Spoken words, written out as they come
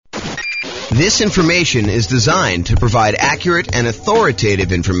This information is designed to provide accurate and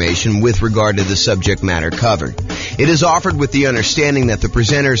authoritative information with regard to the subject matter covered. It is offered with the understanding that the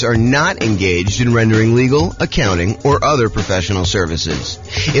presenters are not engaged in rendering legal, accounting, or other professional services.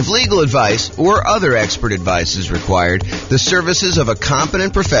 If legal advice or other expert advice is required, the services of a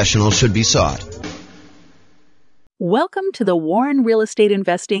competent professional should be sought. Welcome to the Warren Real Estate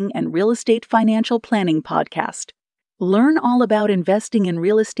Investing and Real Estate Financial Planning Podcast. Learn all about investing in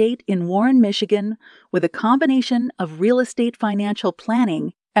real estate in Warren, Michigan, with a combination of real estate financial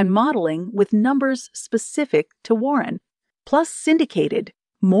planning and modeling with numbers specific to Warren, plus syndicated,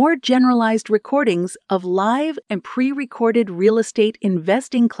 more generalized recordings of live and pre-recorded real estate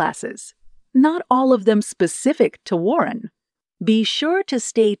investing classes, not all of them specific to Warren. Be sure to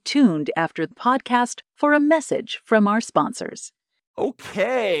stay tuned after the podcast for a message from our sponsors.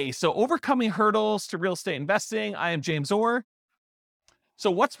 Okay, so overcoming hurdles to real estate investing. I am James Orr.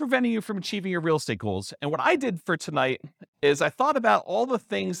 So what's preventing you from achieving your real estate goals? And what I did for tonight is I thought about all the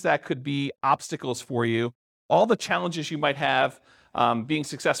things that could be obstacles for you, all the challenges you might have being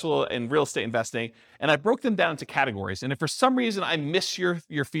successful in real estate investing, and I broke them down into categories. And if for some reason I missed your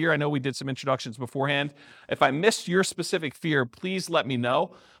fear, I know we did some introductions beforehand. If I missed your specific fear, please let me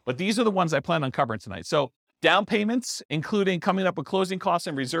know. But these are the ones I plan on covering tonight. So down payments, including coming up with closing costs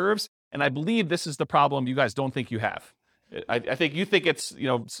and reserves. And I believe this is the problem you guys don't think you have. I think you think it's,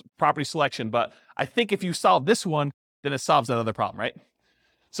 property selection, but I think if you solve this one, then it solves that other problem, right?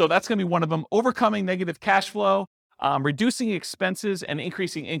 So that's going to be one of them. Overcoming negative cash flow, reducing expenses, and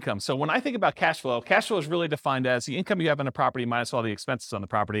increasing income. So when I think about cash flow is really defined as the income you have on a property minus all the expenses on the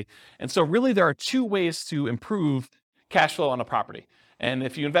property. And so really there are two ways to improve cash flow on a property. And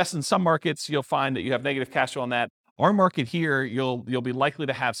if you invest in some markets, you'll find that you have negative cash flow on that. Our market here, you'll be likely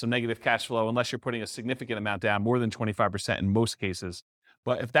to have some negative cash flow unless you're putting a significant amount down, more than 25% in most cases.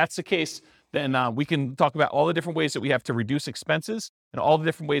 But if that's the case, then we can talk about all the different ways that we have to reduce expenses and all the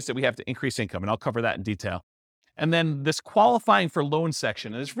different ways that we have to increase income. And I'll cover that in detail. And then this qualifying for loan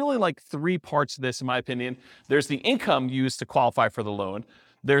section, and there's really like three parts to this, in my opinion. There's the income used to qualify for the loan.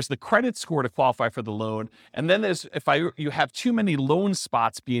 There's the credit score to qualify for the loan. And then there's, you have too many loan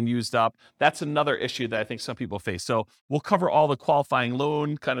spots being used up, that's another issue that I think some people face. So we'll cover all the qualifying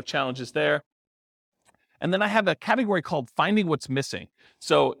loan kind of challenges there. And then I have a category called finding what's missing.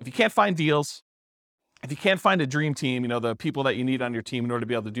 So if you can't find deals, if you can't find a dream team, the people that you need on your team in order to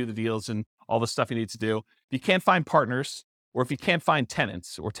be able to do the deals and all the stuff you need to do, if you can't find partners, or if you can't find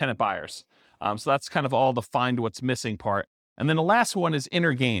tenants or tenant buyers. So that's kind of all the find what's missing part. And then the last one is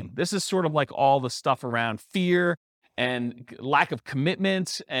inner game. This is sort of like all the stuff around fear and lack of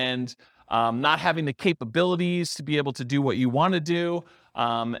commitment and not having the capabilities to be able to do what you want to do,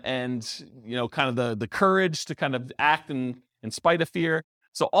 and kind of the courage to kind of act in spite of fear.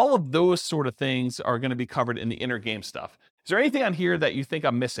 So all of those sort of things are going to be covered in the inner game stuff. Is there anything on here that you think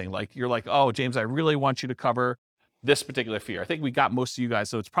I'm missing? Like you're like, oh, James, I really want you to cover this particular fear. I think we got most of you guys,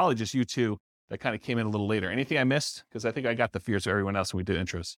 so it's probably just you two that kind of came in a little later. Anything I missed? Because I think I got the fears of everyone else when we did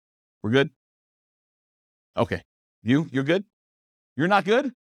intros. We're good? Okay. You're good? You're not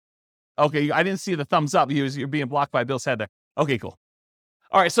good? Okay, I didn't see the thumbs up. You're being blocked by Bill's head there. Okay, cool.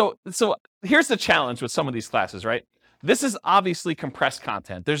 All right, so here's the challenge with some of these classes, right? This is obviously compressed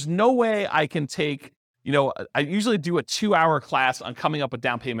content. There's no way I can take, I usually do a 2-hour class on coming up with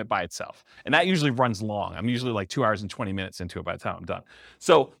down payment by itself. And that usually runs long. I'm usually like 2 hours and 20 minutes into it by the time I'm done.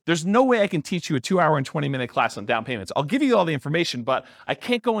 So there's no way I can teach you a 2-hour and 20-minute class on down payments. I'll give you all the information, but I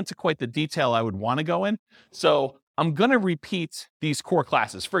can't go into quite the detail I would want to go in. So I'm going to repeat these core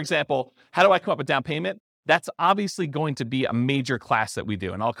classes. For example, how do I come up with down payment? That's obviously going to be a major class that we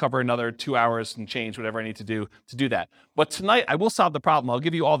do. And I'll cover another 2 hours and change whatever I need to do that. But tonight I will solve the problem. I'll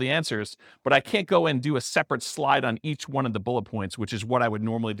give you all the answers, but I can't go and do a separate slide on each one of the bullet points, which is what I would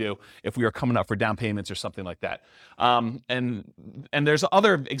normally do if we were coming up for down payments or something like that. And there's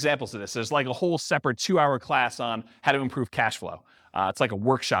other examples of this. There's like a whole separate 2-hour class on how to improve cash flow. It's like a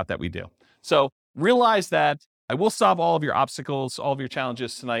workshop that we do. So realize that I will solve all of your obstacles, all of your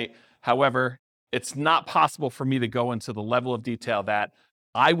challenges tonight. However, it's not possible for me to go into the level of detail that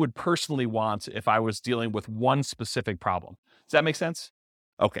I would personally want if I was dealing with one specific problem. Does that make sense?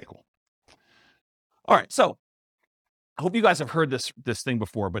 Okay, cool. All right, so I hope you guys have heard this thing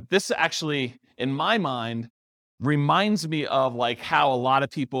before, but this actually, in my mind, reminds me of like how a lot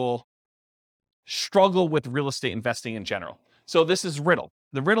of people struggle with real estate investing in general. So this is riddle.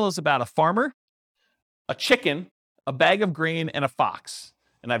 The riddle is about a farmer, a chicken, a bag of grain, and a fox.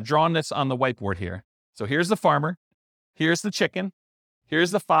 And I've drawn this on the whiteboard here. So here's the farmer, here's the chicken, here's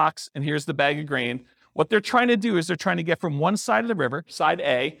the fox, and here's the bag of grain. What they're trying to do is they're trying to get from one side of the river, side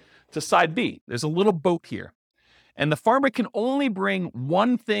A, to side B. There's a little boat here. And the farmer can only bring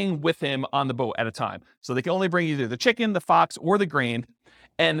one thing with him on the boat at a time. So they can only bring either the chicken, the fox, or the grain.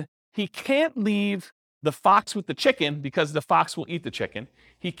 And he can't leave the fox with the chicken because the fox will eat the chicken.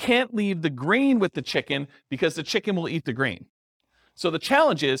 He can't leave the grain with the chicken because the chicken will eat the grain. So the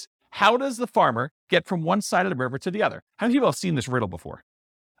challenge is, how does the farmer get from one side of the river to the other? How many people have seen this riddle before?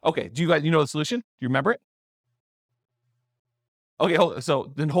 Okay, do you guys, know the solution? Do you remember it? Okay,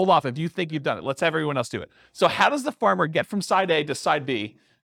 hold off if you think you've done it. Let's have everyone else do it. So how does the farmer get from side A to side B,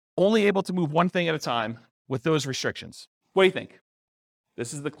 only able to move one thing at a time with those restrictions? What do you think?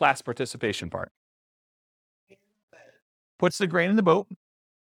 This is the class participation part. Puts the grain in the boat.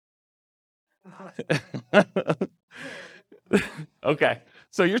 Okay,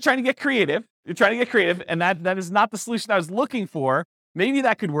 so you're trying to get creative. And that is not the solution I was looking for. Maybe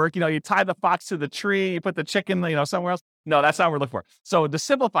that could work. You tie the fox to the tree, you put the chicken, somewhere else. No, that's not what we're looking for. So to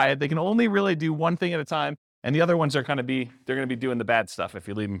simplify it, they can only really do one thing at a time, and the other ones are they're going to be doing the bad stuff if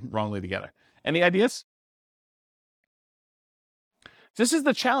you leave them wrongly together. Any ideas? This is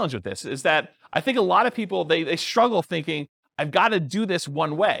the challenge with this, is that I think a lot of people, they struggle thinking, I've got to do this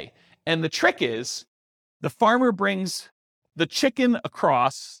one way. And the trick is, the farmer brings the chicken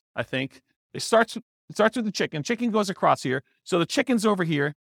across, I think. It starts with the chicken. Chicken goes across here. So the chicken's over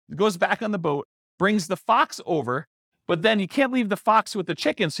here, goes back on the boat, brings the fox over, but then you can't leave the fox with the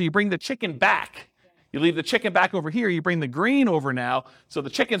chicken, so you bring the chicken back. You leave the chicken back over here, you bring the grain over now, so the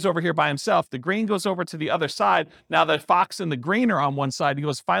chicken's over here by himself. The grain goes over to the other side. Now the fox and the grain are on one side. He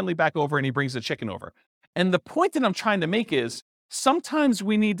goes finally back over and he brings the chicken over. And the point that I'm trying to make is, sometimes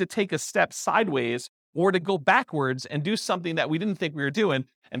we need to take a step sideways or to go backwards and do something that we didn't think we were doing.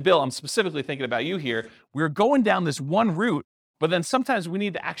 And Bill, I'm specifically thinking about you here. We're going down this one route, but then sometimes we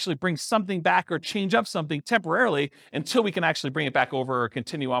need to actually bring something back or change up something temporarily until we can actually bring it back over or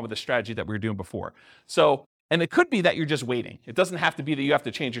continue on with the strategy that we were doing before. So, and it could be that you're just waiting. It doesn't have to be that you have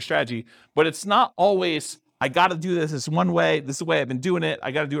to change your strategy, but it's not always, I got to do this one way. This is the way I've been doing it.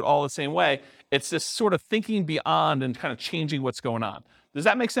 I got to do it all the same way. It's this sort of thinking beyond and kind of changing what's going on. Does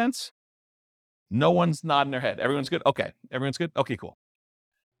that make sense? No one's nodding their head. Everyone's good? Okay. Everyone's good? Okay, cool.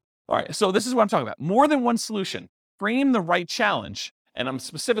 All right. So this is what I'm talking about. More than one solution. Frame the right challenge. And I'm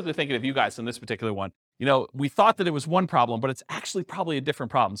specifically thinking of you guys in this particular one. We thought that it was one problem, but it's actually probably a different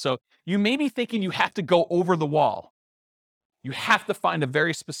problem. So you may be thinking you have to go over the wall. You have to find a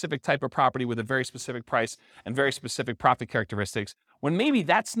very specific type of property with a very specific price and very specific profit characteristics, when maybe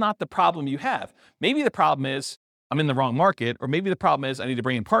that's not the problem you have. Maybe the problem is, I'm in the wrong market, or maybe the problem is I need to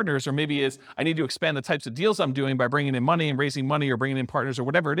bring in partners, or maybe is I need to expand the types of deals I'm doing by bringing in money and raising money or bringing in partners or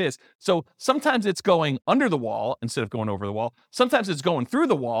whatever it is. So sometimes it's going under the wall instead of going over the wall. Sometimes it's going through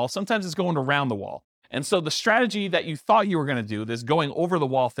the wall. Sometimes it's going around the wall. And so the strategy that you thought you were going to do, this going over the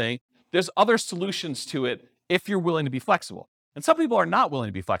wall thing, there's other solutions to it if you're willing to be flexible. And some people are not willing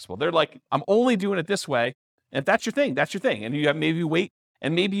to be flexible. They're like, I'm only doing it this way. And if that's your thing, that's your thing. And you have maybe wait,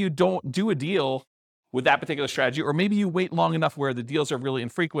 and maybe you don't do a deal with that particular strategy, or maybe you wait long enough where the deals are really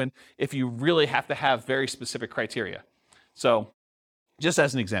infrequent if you really have to have very specific criteria. So just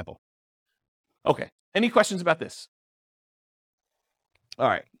as an example. Okay, any questions about this? All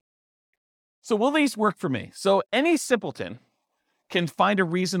right. So will these work for me? So any simpleton can find a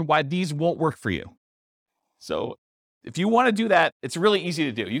reason why these won't work for you. So if you want to do that, it's really easy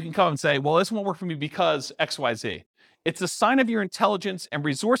to do. You can come and say, well, this won't work for me because X, Y, Z. It's a sign of your intelligence and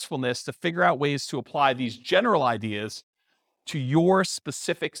resourcefulness to figure out ways to apply these general ideas to your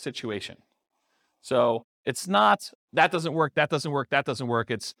specific situation. So it's not, that doesn't work, that doesn't work, that doesn't work.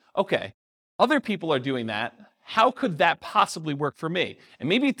 It's, okay, other people are doing that. How could that possibly work for me? And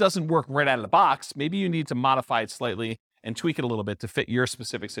maybe it doesn't work right out of the box. Maybe you need to modify it slightly and tweak it a little bit to fit your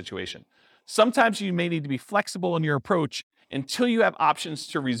specific situation. Sometimes you may need to be flexible in your approach until you have options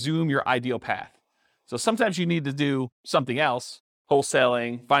to resume your ideal path. So sometimes you need to do something else,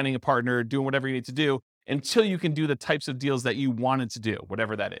 wholesaling, finding a partner, doing whatever you need to do until you can do the types of deals that you wanted to do,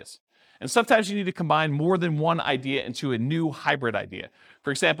 whatever that is. And sometimes you need to combine more than one idea into a new hybrid idea.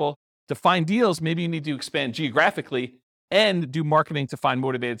 For example, to find deals, maybe you need to expand geographically and do marketing to find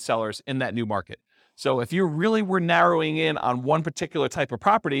motivated sellers in that new market. So if you really were narrowing in on one particular type of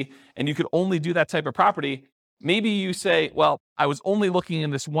property and you could only do that type of property, maybe you say, well, I was only looking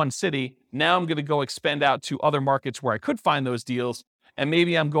in this one city. Now I'm going to go expand out to other markets where I could find those deals. And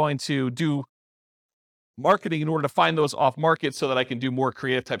maybe I'm going to do marketing in order to find those off market so that I can do more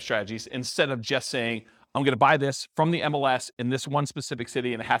creative type strategies instead of just saying, I'm going to buy this from the MLS in this one specific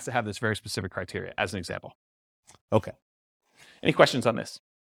city and it has to have this very specific criteria, as an example. Okay. Any questions on this?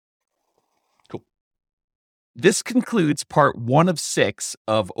 This concludes part 1 of 6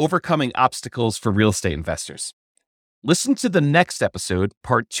 of Overcoming Obstacles for Real Estate Investors. Listen to the next episode,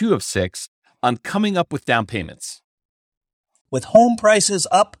 part 2 of 6, on coming up with down payments. With home prices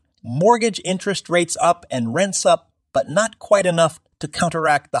up, mortgage interest rates up, and rents up, but not quite enough to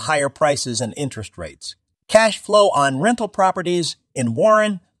counteract the higher prices and interest rates. Cash flow on rental properties in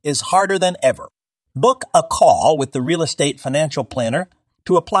Warren is harder than ever. Book a call with the Real Estate Financial Planner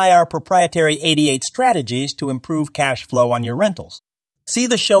to apply our proprietary 88 strategies to improve cash flow on your rentals. See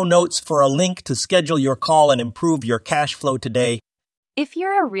the show notes for a link to schedule your call and improve your cash flow today. If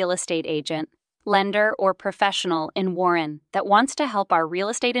you're a real estate agent, lender, or professional in Warren that wants to help our real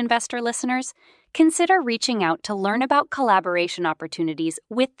estate investor listeners, consider reaching out to learn about collaboration opportunities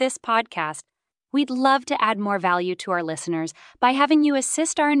with this podcast. We'd love to add more value to our listeners by having you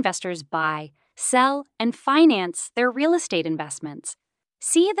assist our investors buy, sell, and finance their real estate investments.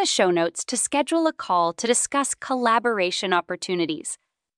 See the show notes to schedule a call to discuss collaboration opportunities.